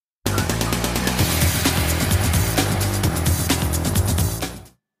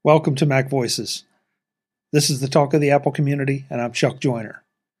Welcome to MacVoices. This is the talk of the Apple community, and I'm Chuck Joyner.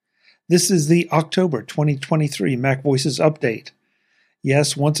 This is the October 2023 MacVoices update.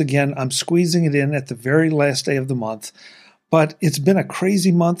 Yes, once again, I'm squeezing it in at the very last day of the month, but it's been a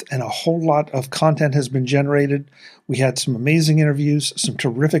crazy month and a whole lot of content has been generated. We had some amazing interviews, some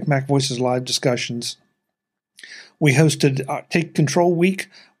terrific MacVoices live discussions. We hosted Take Control Week,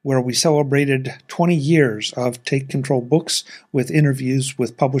 where we celebrated 20 years of Take Control books with interviews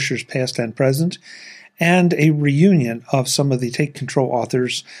with publishers past and present, and a reunion of some of the Take Control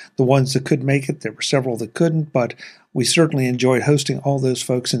authors, the ones that could make it. There were several that couldn't, but we certainly enjoyed hosting all those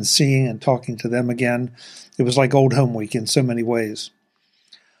folks and seeing and talking to them again. It was like old home week in so many ways.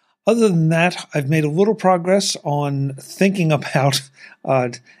 Other than that, I've made a little progress on thinking about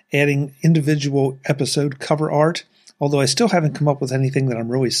adding individual episode cover art, although I still haven't come up with anything that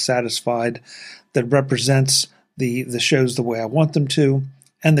I'm really satisfied that represents the shows the way I want them to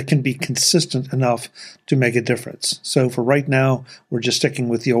and that can be consistent enough to make a difference. So for right now, we're just sticking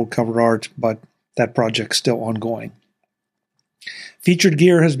with the old cover art, but that project's still ongoing. Featured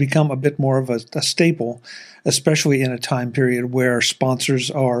gear has become a bit more of a staple, especially in a time period where sponsors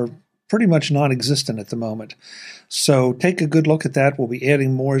are pretty much non-existent at the moment. So take a good look at that. We'll be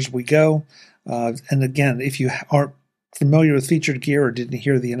adding more as we go. And again, if you aren't familiar with featured gear or didn't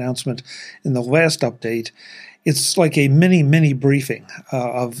hear the announcement in the last update, it's like a mini briefing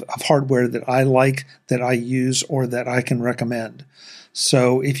of hardware that I like, that I use, or that I can recommend.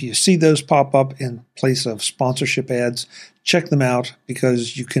 So if you see those pop up in place of sponsorship ads, check them out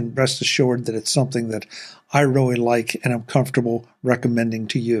because you can rest assured that it's something that I really like and I'm comfortable recommending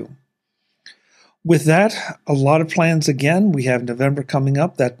to you. With that, a lot of plans again. We have November coming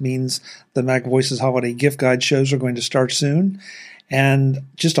up. That means the MacVoices Holiday Gift Guide shows are going to start soon, and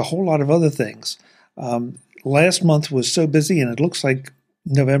just a whole lot of other things. Last month was so busy, and it looks like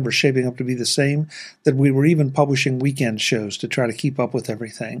November's shaping up to be the same, that we were even publishing weekend shows to try to keep up with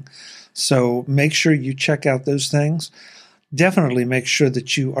everything. So make sure you check out those things. Definitely make sure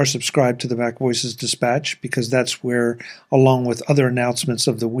that you are subscribed to the MacVoices Dispatch, because that's where, along with other announcements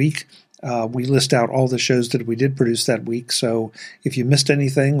of the week, we list out all the shows that we did produce that week. So if you missed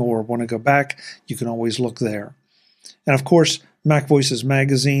anything or want to go back, you can always look there. And of course, MacVoices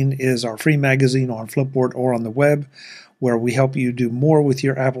Magazine is our free magazine on Flipboard or on the web, where we help you do more with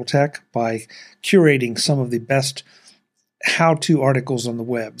your Apple tech by curating some of the best how-to articles on the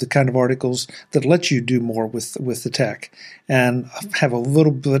web, the kind of articles that let you do more with the tech and have a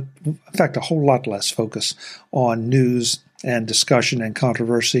little bit, in fact, a whole lot less focus on news and discussion and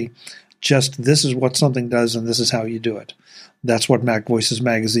controversy. Just this is what something does and this is how you do it. That's what MacVoices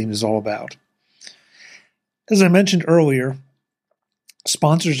Magazine is all about. As I mentioned earlier,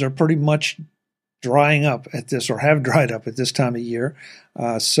 sponsors are pretty much drying up at this, or have dried up at this time of year.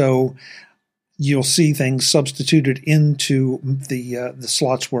 So you'll see things substituted into the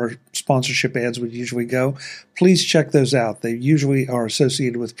slots where sponsorship ads would usually go. Please check those out. They usually are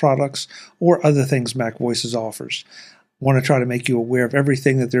associated with products or other things MacVoices offers. Want to try to make you aware of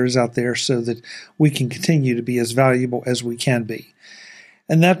everything that there is out there so that we can continue to be as valuable as we can be.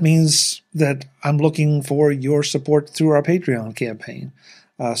 And that means that I'm looking for your support through our Patreon campaign.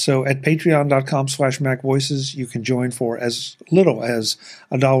 So at patreon.com/MacVoices, you can join for as little as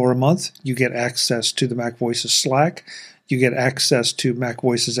 $1 a month. You get access to the MacVoices Slack. You get access to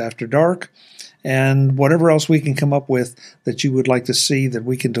MacVoices After Dark. And whatever else we can come up with that you would like to see that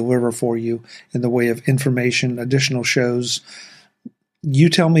we can deliver for you in the way of information, additional shows. You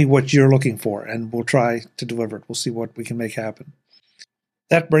tell me what you're looking for, and we'll try to deliver it. We'll see what we can make happen.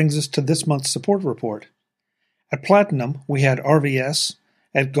 That brings us to this month's support report. At Platinum, we had RVS.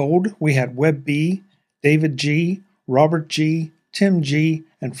 At Gold, we had Web B, David G, Robert G, Tim G,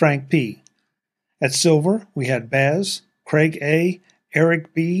 and Frank P. At Silver, we had Baz, Craig A,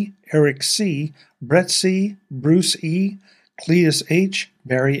 Eric B, Eric C, Brett C, Bruce E, Cletus H,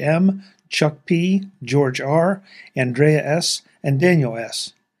 Barry M, Chuck P, George R, Andrea S, and Daniel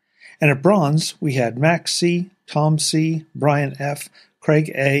S. And at Bronze, we had Max C, Tom C, Brian F, Craig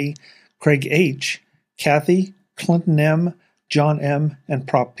A, Craig H, Kathy, Clinton M, John M, and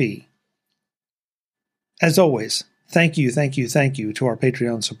Prop P. As always, thank you to our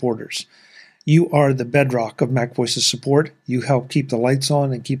Patreon supporters. You are the bedrock of MacVoices support. You help keep the lights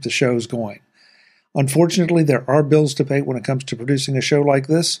on and keep the shows going. Unfortunately, there are bills to pay when it comes to producing a show like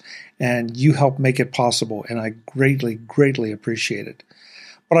this, and you help make it possible, and I greatly appreciate it.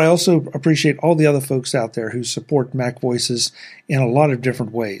 But I also appreciate all the other folks out there who support MacVoices in a lot of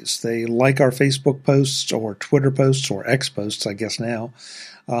different ways. They like our Facebook posts or Twitter posts or X posts, I guess now,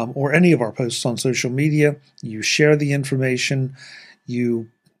 or any of our posts on social media. You share the information. You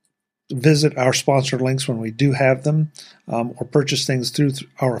visit our sponsor links when we do have them, or purchase things through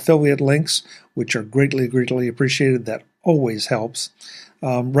our affiliate links, which are greatly, greatly appreciated. That always helps.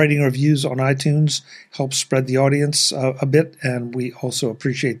 Writing reviews on iTunes helps spread the audience a bit, and we also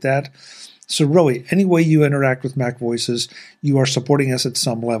appreciate that. So really, any way you interact with MacVoices, you are supporting us at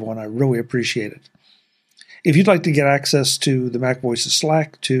some level, and I really appreciate it. If you'd like to get access to the MacVoices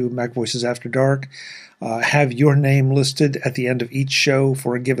Slack, to MacVoices After Dark, have your name listed at the end of each show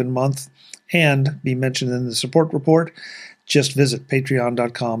for a given month, and be mentioned in the support report, just visit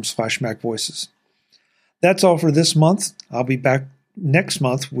patreon.com/MacVoices. That's all for this month. I'll be back next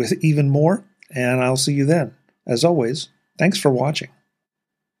month with even more, and I'll see you then. As always, thanks for watching.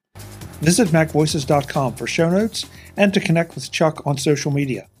 Visit MacVoices.com for show notes and to connect with Chuck on social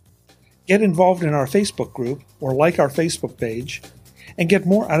media. Get involved in our Facebook group or like our Facebook page, and get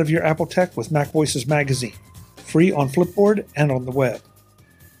more out of your Apple tech with MacVoices Magazine, free on Flipboard and on the web.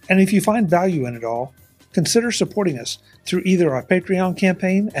 And if you find value in it all, consider supporting us through either our Patreon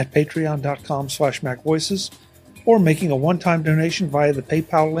campaign at patreon.com/MacVoices or making a one-time donation via the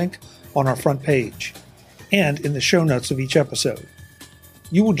PayPal link on our front page and in the show notes of each episode.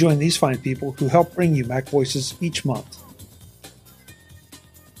 You will join these fine people who help bring you MacVoices each month.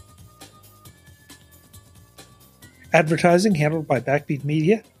 Advertising handled by Backbeat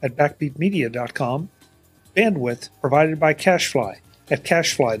Media at backbeatmedia.com. Bandwidth provided by CashFly at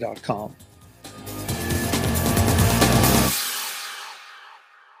cashfly.com.